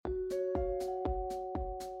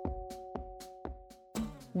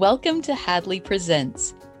Welcome to Hadley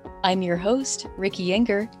Presents. I'm your host, Ricky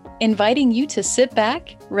Yenger, inviting you to sit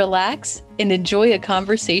back, relax, and enjoy a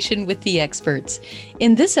conversation with the experts.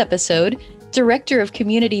 In this episode, Director of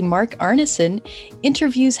Community Mark Arneson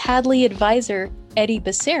interviews Hadley advisor Eddie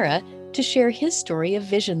Becerra to share his story of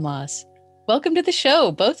vision loss. Welcome to the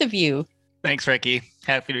show, both of you. Thanks, Ricky.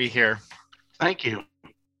 Happy to be here. Thank you.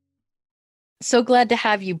 So glad to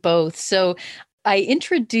have you both. So I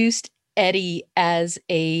introduced Eddie as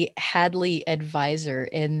a Hadley advisor,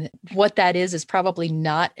 and what that is probably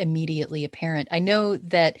not immediately apparent. I know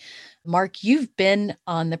that, Mark, you've been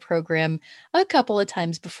on the program a couple of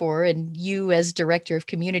times before, and you as Director of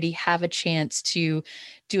Community have a chance to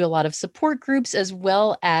do a lot of support groups as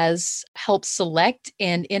well as help select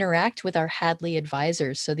and interact with our Hadley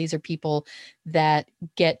advisors. So these are people that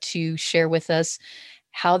get to share with us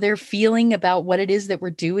how they're feeling about what it is that we're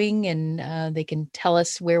doing. And they can tell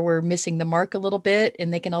us where we're missing the mark a little bit.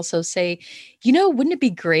 And they can also say, wouldn't it be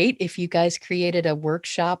great if you guys created a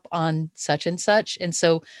workshop on such and such? And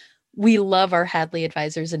so we love our Hadley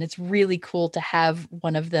advisors, and it's really cool to have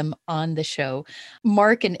one of them on the show.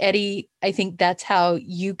 Mark and Eddie, I think that's how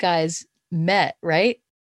you guys met, right?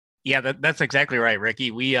 Yeah, that's exactly right,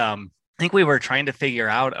 Ricky. I think we were trying to figure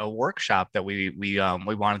out a workshop that we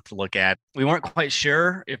wanted to look at. We weren't quite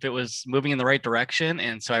sure if it was moving in the right direction,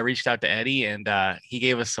 and so I reached out to Eddie, and he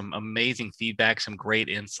gave us some amazing feedback, some great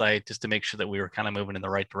insight, just to make sure that we were kind of moving in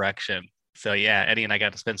the right direction. So yeah, Eddie and I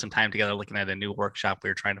got to spend some time together looking at a new workshop we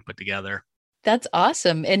were trying to put together. That's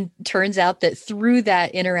awesome. And turns out that through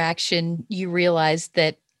that interaction, you realized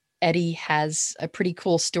that Eddie has a pretty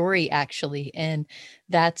cool story, actually. And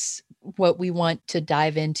that's what we want to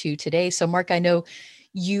dive into today. So, Mark, I know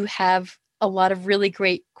you have a lot of really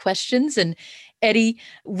great questions. And Eddie,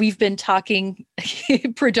 we've been talking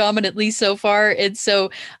predominantly so far. And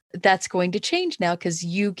so that's going to change now because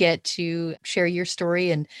you get to share your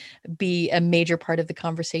story and be a major part of the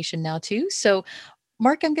conversation now, too. So,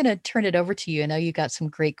 Mark, I'm going to turn it over to you. I know you got some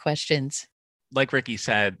great questions. Like Ricky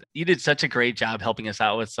said, you did such a great job helping us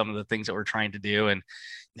out with some of the things that we're trying to do. And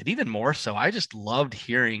even more so, I just loved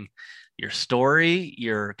hearing your story,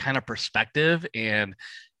 your kind of perspective, and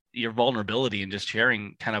your vulnerability, and just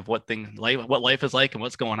sharing kind of what life is like and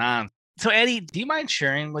what's going on. So Eddie, do you mind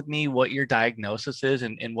sharing with me what your diagnosis is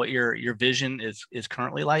and what your vision is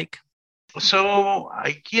currently like? So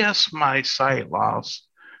I guess my sight loss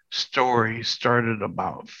story started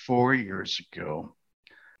about 4 years ago.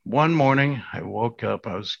 One morning, I woke up,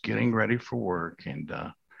 I was getting ready for work, and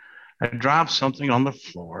I dropped something on the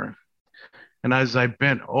floor. And as I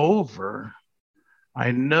bent over, I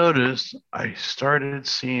noticed I started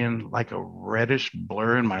seeing like a reddish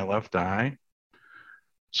blur in my left eye.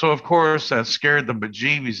 So, of course, that scared the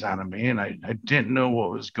bejeebies out of me, and I didn't know what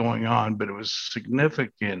was going on, but it was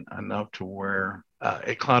significant enough to where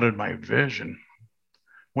it clouded my vision.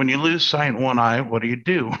 When you lose sight in one eye, what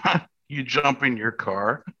do? You jump in your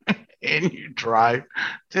car and you drive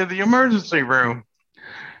to the emergency room.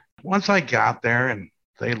 Once I got there and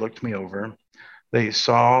they looked me over, they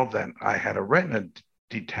saw that I had a retina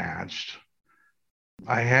detached.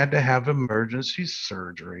 I had to have emergency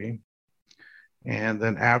surgery. And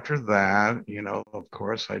then after that, of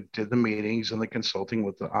course, I did the meetings and the consulting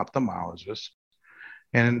with the ophthalmologist.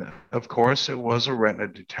 And of course, it was a retina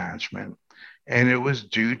detachment, and it was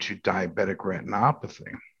due to diabetic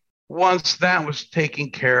retinopathy. Once that was taken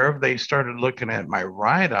care of, they started looking at my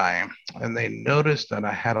right eye, and they noticed that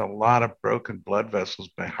I had a lot of broken blood vessels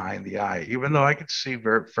behind the eye. Even though I could see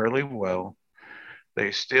fairly well,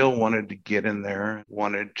 they still wanted to get in there,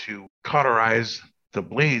 wanted to cauterize the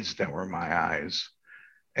bleeds that were my eyes.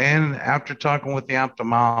 And after talking with the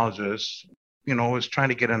ophthalmologist, I was trying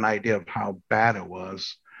to get an idea of how bad it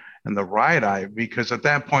was in the right eye, because at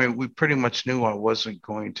that point, we pretty much knew I wasn't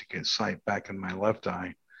going to get sight back in my left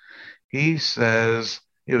eye. He says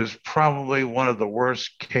it was probably one of the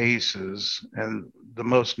worst cases and the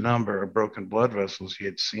most number of broken blood vessels he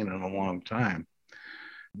had seen in a long time.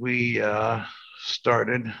 We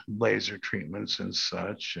started laser treatments and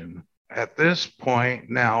such. And at this point,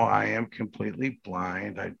 now I am completely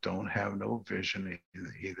blind. I don't have no vision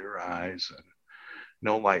in either eyes and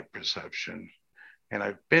no light perception. And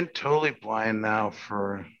I've been totally blind now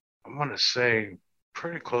for, I want to say,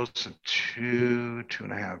 pretty close to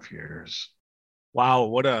 2.5 years. Wow,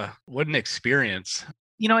 what an experience.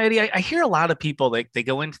 Eddie, I hear a lot of people, they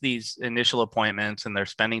go into these initial appointments and they're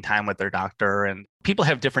spending time with their doctor, and people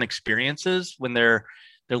have different experiences when they're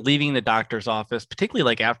leaving the doctor's office, particularly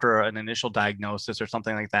like after an initial diagnosis or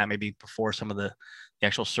something like that, maybe before some of the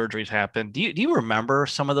actual surgeries happen. Do you remember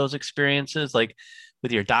some of those experiences? Like,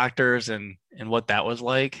 with your doctors and what that was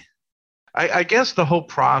like? I guess the whole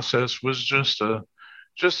process was just a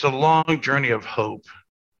long journey of hope.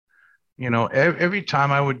 Every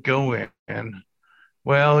time I would go in,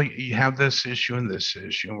 well, you have this issue and this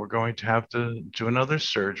issue, and we're going to have to do another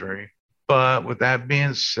surgery. But with that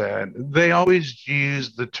being said, they always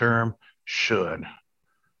use the term should.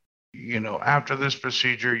 After this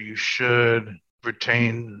procedure, you should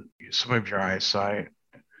retain some of your eyesight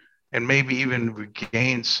and maybe even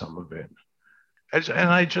regain some of it. And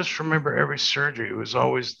I just remember every surgery, it was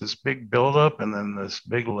always this big buildup and then this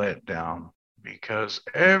big letdown because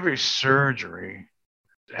every surgery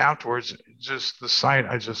afterwards, just the sight,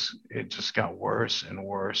 it just got worse and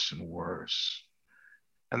worse and worse.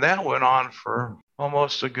 And that went on for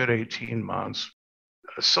almost a good 18 months.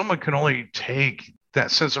 Someone can only take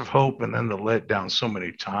that sense of hope and then the letdown so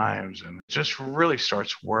many times, and it just really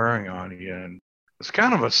starts wearing on you. And it's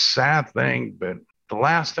kind of a sad thing, but the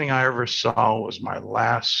last thing I ever saw was my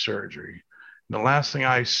last surgery. The last thing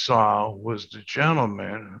I saw was the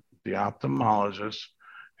gentleman, the ophthalmologist,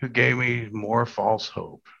 who gave me more false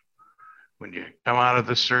hope. When you come out of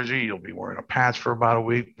the surgery, you'll be wearing a patch for about a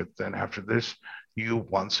week, but then after this, you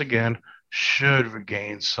once again should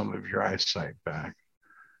regain some of your eyesight back.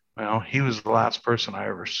 Well, he was the last person I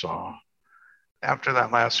ever saw. After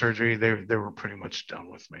that last surgery, they were pretty much done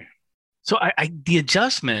with me. So the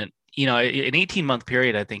adjustment, an 18-month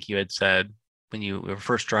period, I think you had said when you were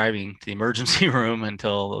first driving to the emergency room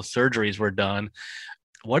until those surgeries were done.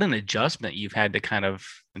 What an adjustment you've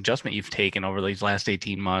taken over these last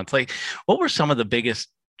 18 months. Like, what were some of the biggest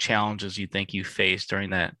challenges you think you faced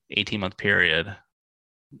during that 18-month period?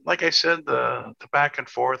 Like I said, the back and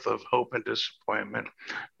forth of hope and disappointment.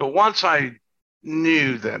 But once I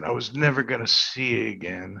knew that I was never going to see it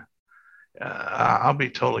again, I'll be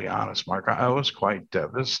totally honest, Mark, I was quite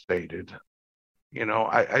devastated.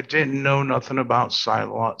 I didn't know nothing about sight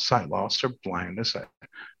loss or blindness.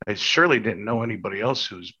 I surely didn't know anybody else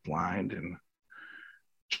who was blind. And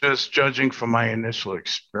just judging from my initial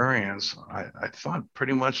experience, I thought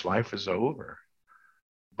pretty much life is over.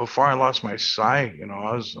 Before I lost my sight,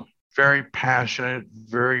 I was a very passionate,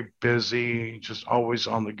 very busy, just always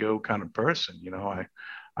on the go kind of person.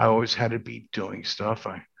 I always had to be doing stuff.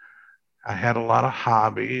 I had a lot of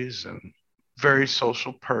hobbies and very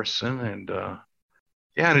social person. And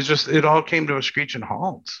yeah, and it all came to a screeching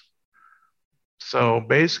halt. So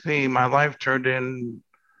basically my life turned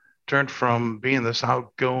from being this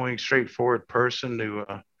outgoing, straightforward person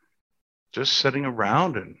to just sitting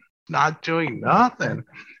around and not doing nothing.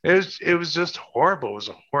 It was just horrible. It was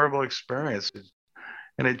a horrible experience.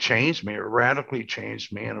 And it changed me. It radically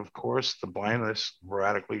changed me. And of course, the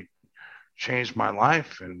radically changed my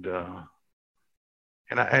life. And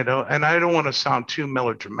I don't want to sound too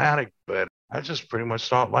melodramatic, but I just pretty much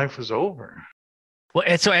thought life was over. Well,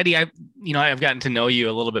 and so Eddie, I've gotten to know you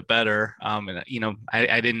a little bit better. And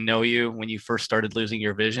I didn't know you when you first started losing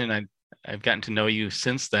your vision. I've gotten to know you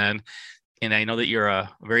since then. And I know that you're a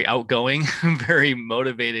very outgoing, very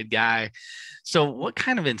motivated guy. So what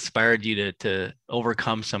kind of inspired you to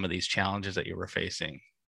overcome some of these challenges that you were facing?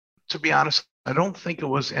 To be honest, I don't think it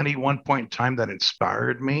was any one point in time that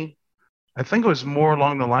inspired me. I think it was more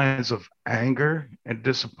along the lines of anger and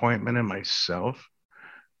disappointment in myself.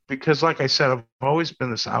 Because like I said, I've always been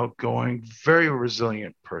this outgoing, very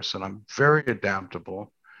resilient person. I'm very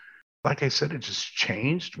adaptable. Like I said, it just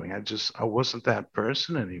changed me. I wasn't that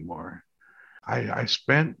person anymore. I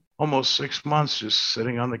spent almost 6 months just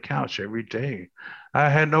sitting on the couch every day. I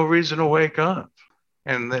had no reason to wake up.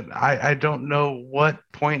 And then I don't know what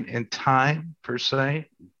point in time per se,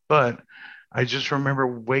 but I just remember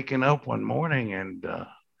waking up one morning and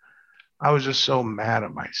I was just so mad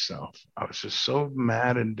at myself. I was just so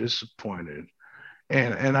mad and disappointed.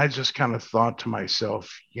 And I just kind of thought to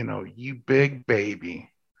myself, you big baby,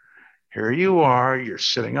 here you are, you're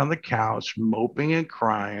sitting on the couch, moping and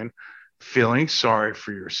crying, feeling sorry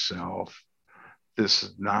for yourself. This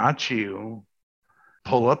is not you.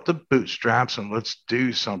 Pull up the bootstraps and let's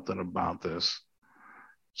do something about this.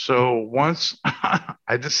 So once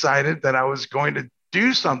I decided that I was going to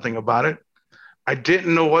do something about it, I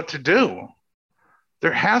didn't know what to do.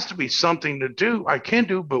 There has to be something to do. I can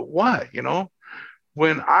do, but what?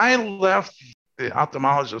 When I left the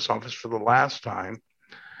ophthalmologist's office for the last time,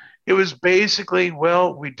 it was basically,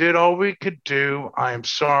 well, we did all we could do. I am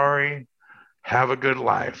sorry. Have a good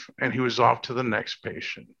life. And he was off to the next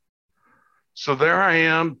patient. So there I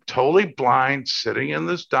am, totally blind, sitting in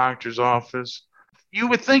this doctor's office. You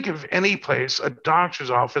would think of any place, a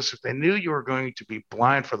doctor's office, if they knew you were going to be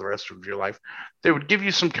blind for the rest of your life, they would give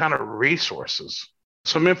you some kind of resources,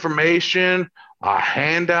 some information a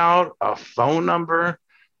handout, a phone number,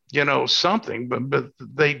 something, but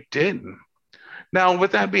they didn't. Now,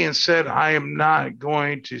 with that being said, I am not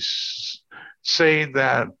going to say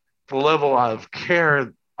that the level of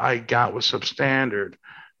care I got was substandard.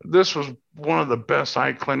 This was one of the best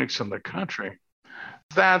eye clinics in the country.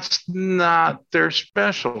 That's not their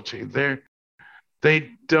specialty. They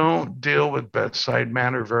don't deal with bedside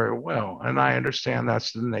manner very well, and I understand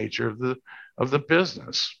that's the nature of the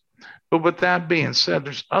business. But with that being said,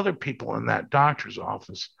 there's other people in that doctor's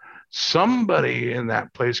office. Somebody in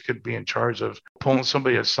that place could be in charge of pulling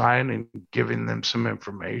somebody aside and giving them some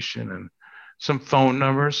information and some phone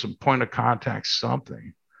numbers, some point of contact,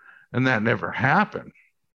 something. And that never happened.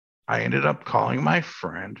 I ended up calling my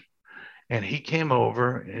friend, and he came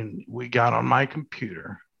over and we got on my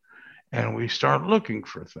computer and we started looking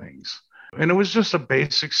for things. And it was just a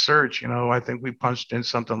basic search. I think we punched in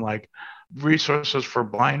something like resources for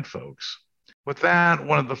blind folks. With that,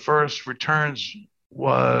 one of the first returns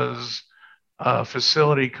was a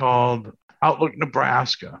facility called Outlook,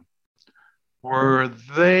 Nebraska, where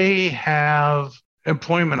they have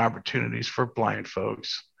employment opportunities for blind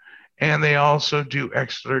folks. And they also do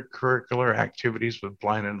extracurricular activities with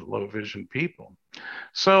blind and low vision people.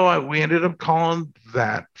 So we ended up calling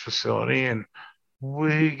that facility, and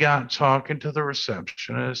we got talking to the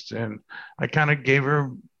receptionist, and I kind of gave her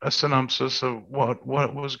a synopsis of what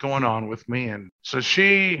was going on with me. And so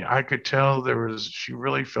I could tell she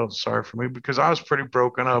really felt sorry for me because I was pretty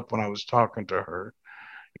broken up when I was talking to her.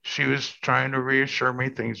 She was trying to reassure me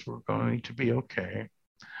things were going to be okay.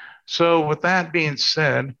 So with that being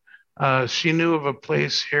said, she knew of a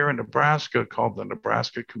place here in Nebraska called the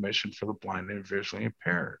Nebraska Commission for the Blind and Visually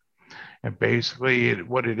Impaired. And basically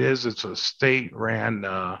what it is, it's a state-ran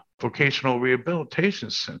vocational rehabilitation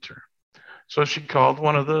center. So she called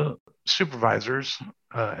one of the supervisors.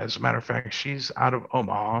 As a matter of fact, she's out of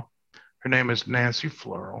Omaha. Her name is Nancy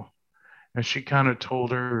Fleural. And she kind of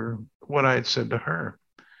told her what I had said to her.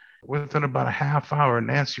 Within about a half hour,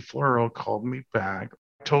 Nancy Fleural called me back,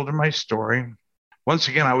 told her my story. Once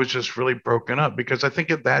again, I was just really broken up because I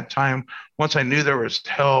think at that time, once I knew there was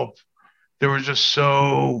help, there was just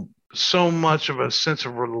so much of a sense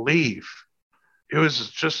of relief. It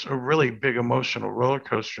was just a really big emotional roller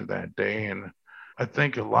coaster that day. And I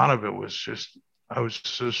think a lot of it was just, I was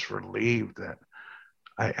just relieved that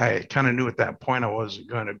I kind of knew at that point I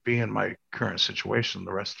wasn't going to be in my current situation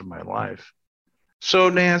the rest of my life. So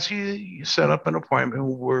Nancy set up an appointment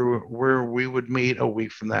where we would meet a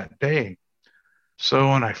week from that day.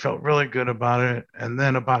 So, and I felt really good about it. And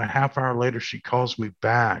then about a half hour later, she calls me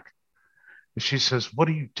back. And she says, "What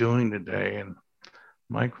are you doing today?" And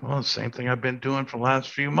I'm like, "Well, the same thing I've been doing for the last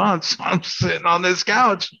few months. I'm sitting on this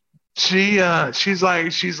couch." She's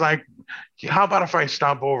like, "How about if I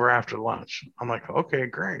stop over after lunch?" I'm like, "Okay,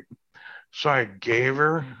 great." So I gave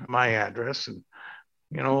her my address, and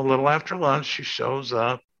a little after lunch, she shows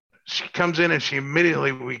up. She comes in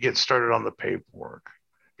and we get started on the paperwork.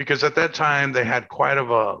 Because at that time, they had quite of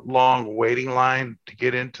a long waiting line to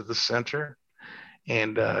get into the center.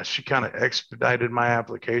 And she kind of expedited my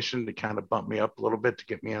application to kind of bump me up a little bit to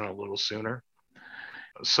get me in a little sooner.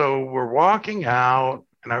 So we're walking out,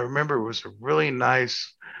 and I remember it was a really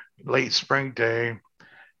nice late spring day.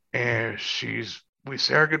 And we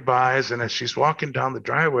say our goodbyes. And as she's walking down the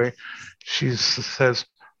driveway, she says,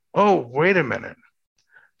 "Oh, wait a minute."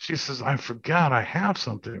 She says, "I forgot I have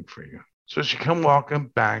something for you." So she come walking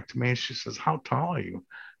back to me and she says, "How tall are you?"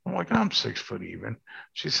 I'm like, "I'm 6 foot even."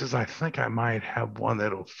 She says, "I think I might have one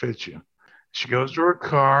that'll fit you." She goes to her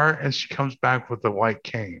car and she comes back with a white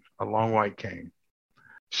cane, a long white cane.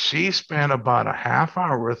 She spent about a half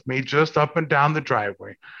hour with me just up and down the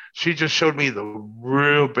driveway. She just showed me the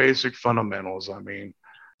real basic fundamentals. I mean,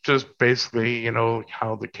 just basically,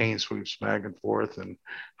 how the cane sweeps back and forth and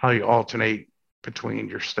how you alternate between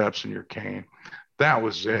your steps and your cane. That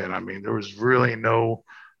was it. I mean, there was really no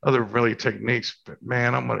other really techniques, but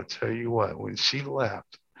man, I'm going to tell you what, when she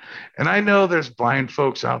left, and I know there's blind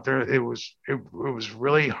folks out there, it was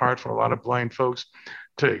really hard for a lot of blind folks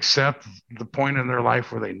to accept the point in their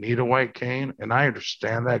life where they need a white cane. And I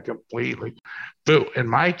understand that completely. But in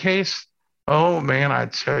my case, oh man, I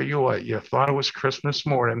tell you what, you thought it was Christmas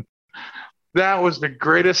morning. That was the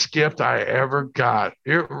greatest gift I ever got.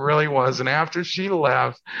 It really was. And after she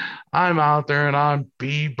left, I'm out there and I'm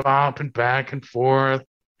bebopping back and forth,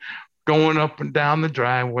 going up and down the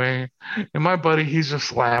driveway. And my buddy, he's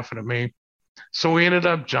just laughing at me. So we ended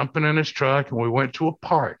up jumping in his truck and we went to a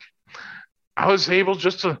park. I was able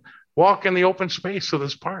just to walk in the open space of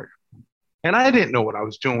this park. And I didn't know what I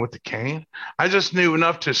was doing with the cane. I just knew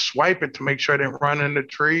enough to swipe it to make sure I didn't run into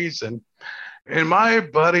trees. And And my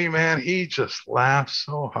buddy, man, he just laughed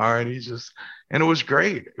so hard. And it was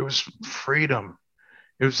great. It was freedom.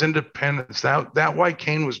 It was independence. That white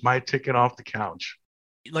cane was my ticket off the couch.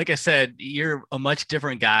 Like I said, you're a much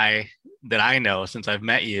different guy that I know since I've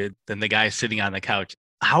met you than the guy sitting on the couch.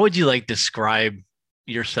 How would you like describe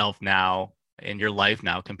yourself now and your life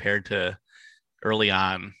now compared to early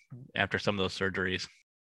on after some of those surgeries?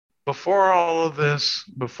 Before all of this,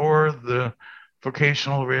 before the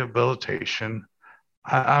vocational rehabilitation,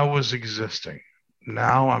 I was existing.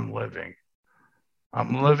 Now I'm living.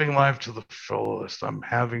 I'm living life to the fullest. I'm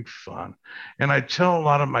having fun. And I tell a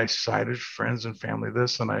lot of my sighted friends and family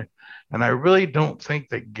this, and I really don't think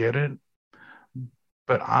they get it.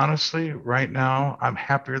 But honestly, right now, I'm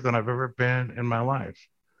happier than I've ever been in my life.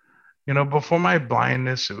 Before my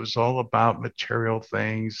blindness, it was all about material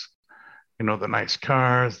things, the nice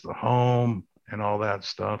cars, the home, and all that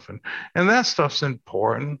stuff. And that stuff's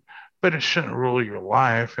important, but it shouldn't rule your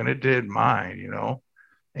life. And it did mine.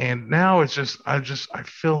 And now I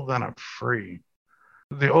feel that I'm free.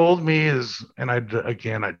 The old me is, and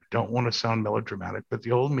again, I don't want to sound melodramatic, but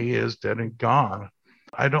the old me is dead and gone.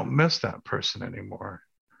 I don't miss that person anymore.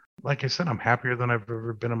 Like I said, I'm happier than I've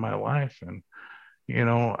ever been in my life. And,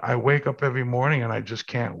 I wake up every morning and I just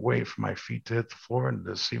can't wait for my feet to hit the floor and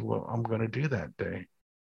to see what I'm going to do that day.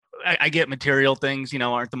 I get material things,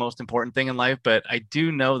 aren't the most important thing in life, but I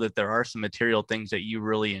do know that there are some material things that you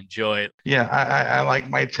really enjoy. Yeah, I like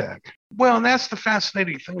my tech. Well, and that's the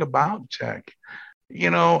fascinating thing about tech.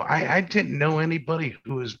 I didn't know anybody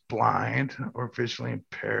who was blind or visually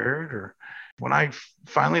impaired. Or when I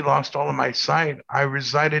finally lost all of my sight, I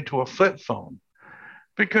resided to a flip phone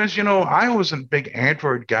because, I wasn't a big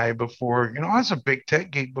Android guy before. I was a big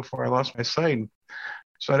tech geek before I lost my sight.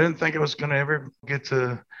 So I didn't think I was going to ever get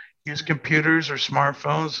to use computers or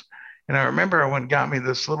smartphones. And I remember I went and got me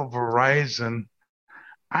this little Verizon.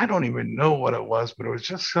 I don't even know what it was, but it was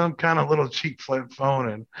just some kind of little cheap flip phone.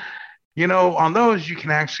 And, on those, you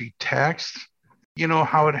can actually text.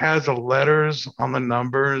 How it has the letters on the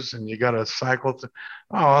numbers and you got to cycle.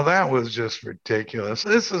 Oh, that was just ridiculous.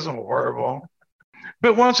 This is horrible.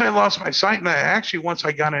 But once I lost my sight, and once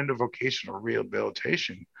I got into vocational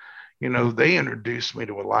rehabilitation, they introduced me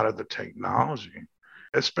to a lot of the technology,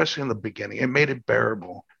 especially in the beginning. It made it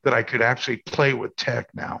bearable that I could actually play with tech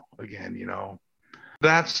now again.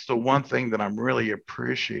 That's the one thing that I'm really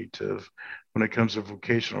appreciative when it comes to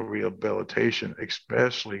vocational rehabilitation,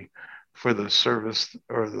 especially for the service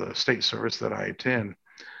or the state service that I attend.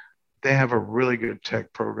 They have a really good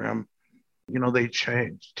tech program. They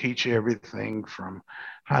teach you everything from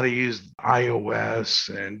how to use iOS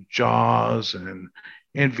and JAWS and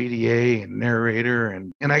NVDA and Narrator.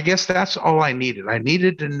 And I guess that's all I needed. I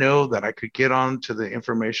needed to know that I could get onto the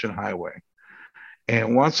information highway.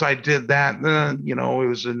 And once I did that, then, it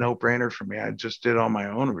was a no-brainer for me. I just did all my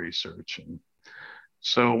own research. And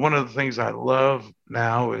so one of the things I love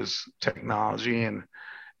now is technology. And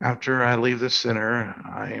after I leave the center,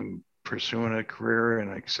 I'm pursuing a career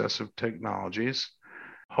in accessive technologies.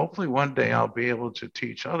 Hopefully one day I'll be able to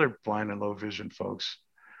teach other blind and low vision folks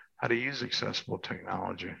how to use accessible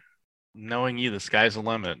technology. Knowing you, the sky's the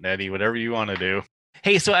limit, Eddie, whatever you want to do.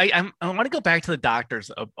 Hey, so I want to go back to the doctor's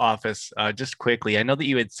office just quickly. I know that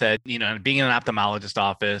you had said, being in an ophthalmologist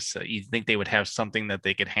office, you think they would have something that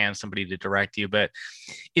they could hand somebody to direct you. But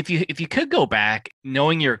if you could go back,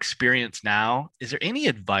 knowing your experience now, is there any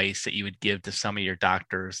advice that you would give to some of your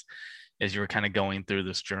doctors as you were kind of going through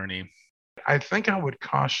this journey? I think I would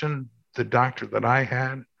caution the doctor that I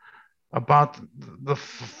had about the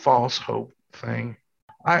false hope thing.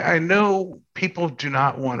 I know people do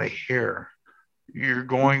not want to hear you're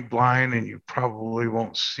going blind and you probably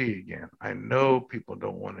won't see again. I know people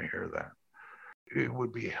don't want to hear that. It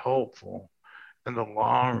would be helpful in the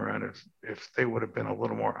long run if they would have been a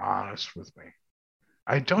little more honest with me.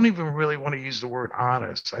 I don't even really want to use the word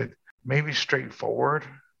honest. Maybe straightforward.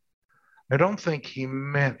 I don't think he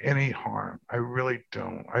meant any harm. I really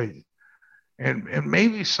don't. And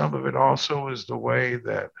maybe some of it also is the way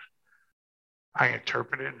that I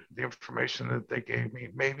interpreted the information that they gave me.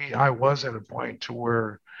 Maybe I was at a point to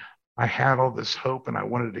where I had all this hope and I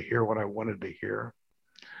wanted to hear what I wanted to hear.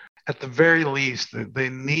 At the very least, they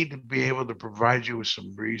need to be able to provide you with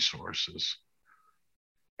some resources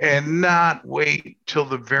and not wait till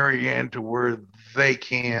the very end to where they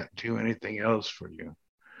can't do anything else for you.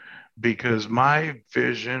 Because my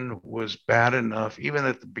vision was bad enough, even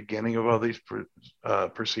at the beginning of all these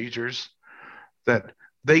procedures, that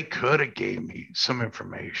they could have gave me some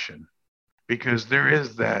information, because there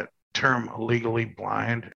is that term legally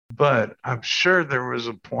blind. But I'm sure there was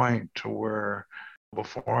a point to where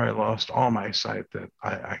before I lost all my sight that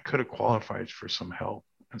I could have qualified for some help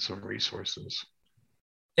and some resources.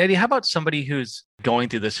 Eddie, how about somebody who's going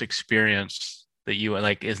through this experience that you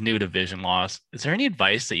like is new to vision loss? Is there any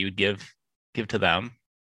advice that you would give to them?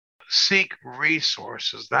 Seek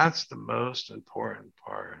resources. That's the most important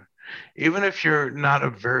part. Even if you're not a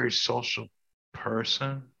very social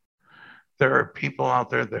person, there are people out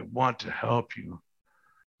there that want to help you.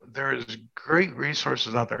 There is great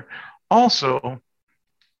resources out there. Also,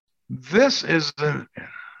 this is I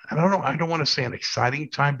don't want to say an exciting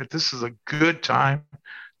time, but this is a good time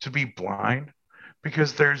to be blind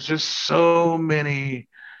because there's just so many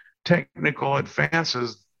technical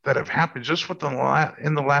advances that have happened just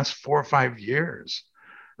in the last 4 or 5 years.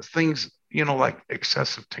 Things, like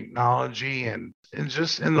excessive technology and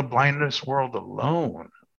just in the blindness world alone.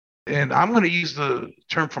 And I'm going to use the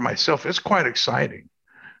term for myself. It's quite exciting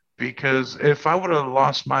because if I would have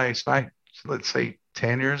lost my sight, let's say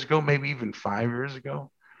 10 years ago, maybe even 5 years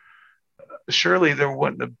ago, surely there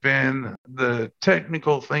wouldn't have been the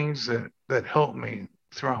technical things that helped me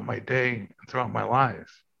throughout my day, throughout my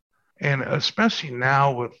life. And especially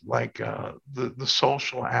now with like the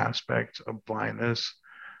social aspect of blindness,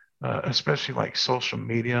 especially like social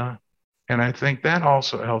media. And I think that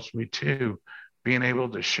also helps me too, being able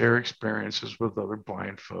to share experiences with other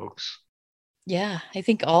blind folks. Yeah, I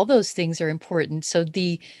think all those things are important. So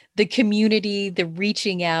the community, the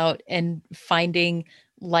reaching out and finding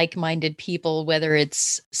like-minded people, whether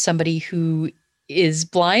it's somebody who is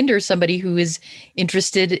blind or somebody who is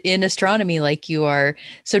interested in astronomy like you are.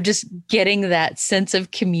 So just getting that sense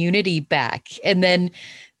of community back. And then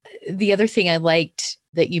the other thing I liked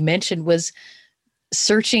that you mentioned was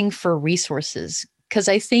searching for resources, because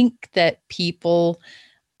I think that people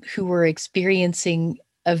who are experiencing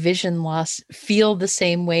a vision loss feel the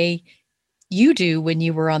same way you do when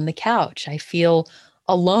you were on the couch. I feel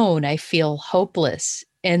alone. I feel hopeless.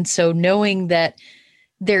 And so knowing that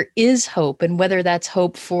there is hope, and whether that's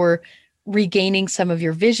hope for regaining some of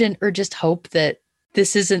your vision or just hope that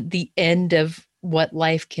this isn't the end of what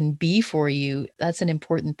life can be for you, that's an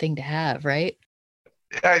important thing to have, right?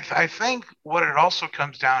 I think what it also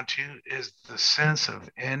comes down to is the sense of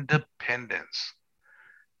independence,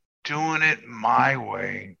 doing it my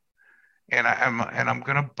way. And I'm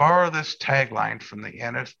going to borrow this tagline from the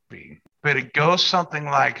NFB, but it goes something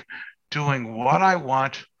like doing what I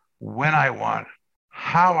want, when I want,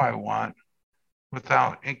 how I want,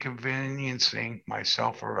 without inconveniencing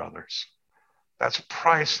myself or others. That's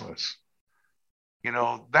priceless.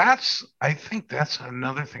 I think that's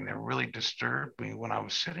another thing that really disturbed me when I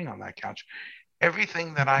was sitting on that couch.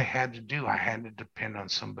 Everything that I had to do, I had to depend on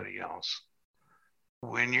somebody else.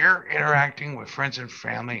 When you're interacting with friends and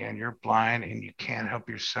family and you're blind and you can't help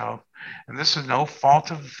yourself, and this is no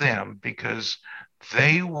fault of them because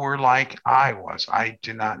they were like I was. I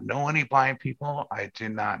did not know any blind people. I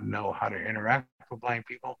did not know how to interact with blind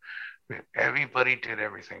people. But everybody did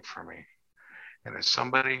everything for me. And as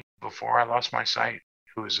somebody before I lost my sight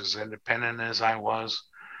who was as independent as I was,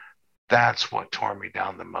 that's what tore me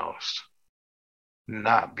down the most.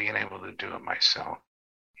 Not being able to do it myself.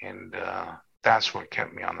 And that's what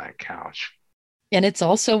kept me on that couch. And it's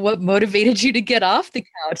also what motivated you to get off the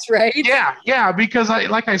couch, right? Yeah, because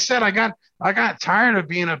like I said, I got tired of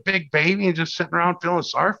being a big baby and just sitting around feeling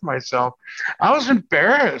sorry for myself. I was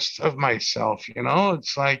embarrassed of myself,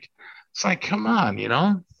 it's like, come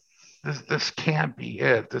on, this can't be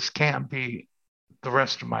it. This can't be the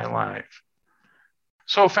rest of my life.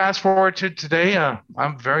 So fast forward to today,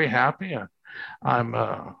 I'm very happy.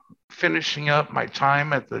 I'm finishing up my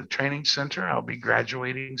time at the training center. I'll be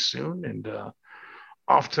graduating soon and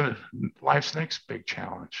off to life's next big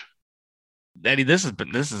challenge. Eddie, this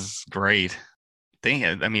is great.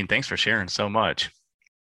 Thanks for sharing so much.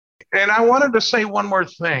 And I wanted to say one more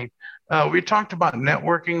thing. We talked about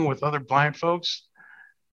networking with other blind folks,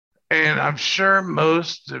 and I'm sure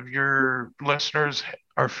most of your listeners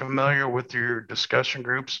are familiar with your discussion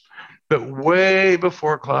groups. But way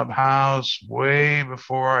before Clubhouse, way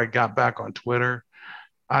before I got back on Twitter,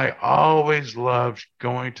 I always loved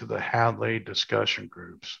going to the Hadley discussion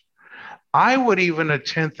groups. I would even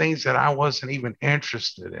attend things that I wasn't even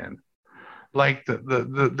interested in, like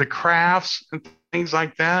the crafts and things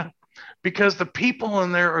like that, because the people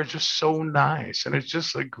in there are just so nice, and it's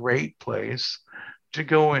just a great place to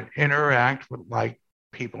go and interact with like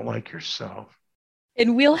people like yourself.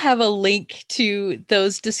 And we'll have a link to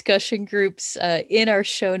those discussion groups in our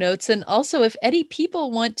show notes. And also, if any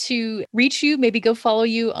people want to reach you, maybe go follow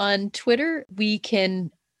you on Twitter, we can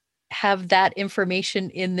have that information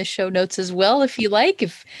in the show notes as well, if you like,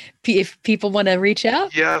 if people want to reach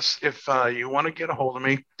out. Yes, if you want to get a hold of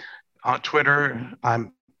me on Twitter,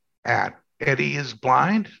 I'm at Eddie is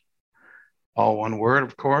Blind, all one word,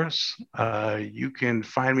 of course. You can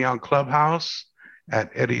find me on Clubhouse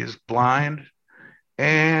at Eddie is Blind,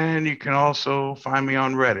 and you can also find me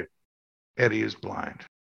on Reddit, Eddie is Blind.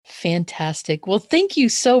 Fantastic. Well, thank you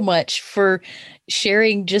so much for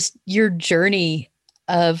sharing just your journey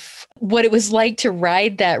of what it was like to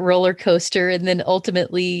ride that roller coaster and then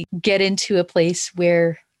ultimately get into a place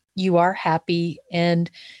where you are happy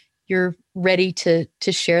and you're ready to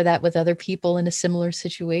share that with other people in a similar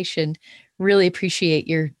situation. Really appreciate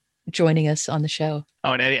your joining us on the show.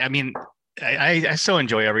 Oh, and Eddie, I mean, I so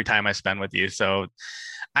enjoy every time I spend with you. So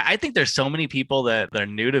I think there's so many people that are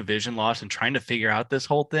new to vision loss and trying to figure out this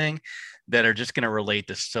whole thing that are just going to relate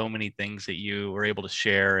to so many things that you were able to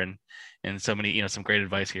share and so many, some great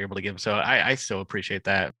advice you're able to give. So I so appreciate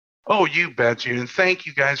that. Oh, you bet you. And thank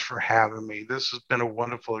you guys for having me. This has been a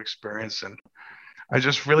wonderful experience. And I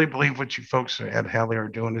just really believe what you folks at Hadley are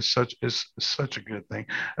doing is such a good thing,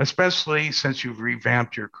 especially since you've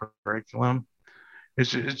revamped your curriculum.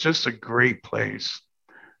 It's just a great place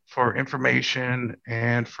for information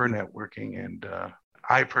and for networking. And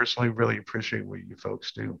I personally really appreciate what you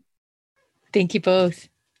folks do. Thank you both.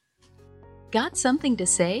 Got something to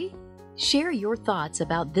say? Share your thoughts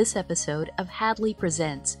about this episode of Hadley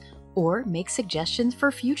Presents, or make suggestions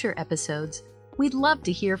for future episodes. We'd love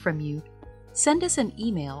to hear from you. Send us an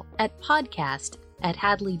email at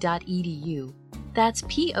podcast@hadley.edu. That's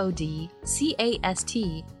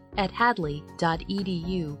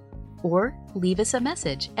podcast@hadley.edu. Or leave us a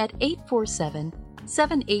message at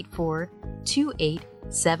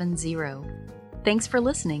 847-784-2870. Thanks for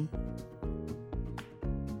listening.